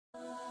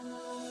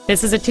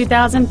This is a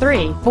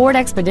 2003 Ford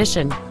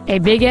Expedition, a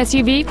big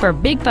SUV for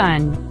big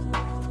fun.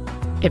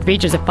 It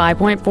features a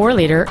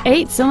 5.4-liter,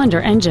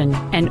 8-cylinder engine,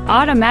 an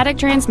automatic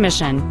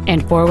transmission,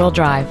 and 4-wheel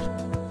drive.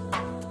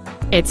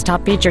 Its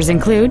top features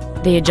include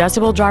the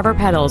adjustable driver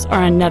pedals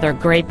are another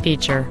great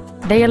feature.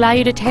 They allow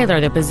you to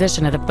tailor the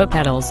position of the foot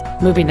pedals,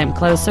 moving them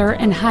closer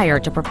and higher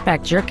to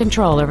perfect your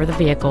control over the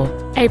vehicle.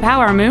 A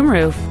power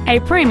moonroof, a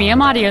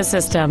premium audio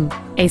system,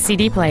 a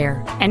CD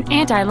player, an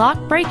anti-lock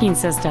braking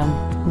system,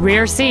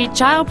 rear seat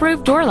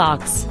child-proof door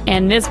locks,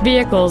 and this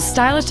vehicle's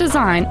stylish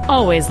design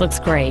always looks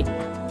great.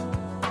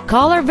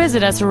 Call or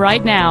visit us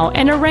right now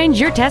and arrange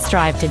your test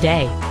drive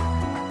today.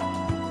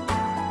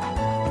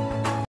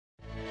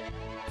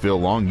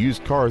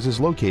 PhilLongUsedCars is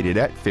located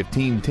at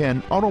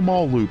 1510 Auto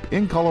Mall Loop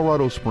in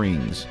Colorado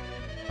Springs.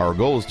 Our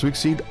goal is to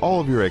exceed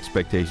all of your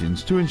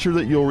expectations to ensure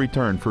that you'll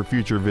return for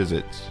future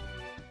visits.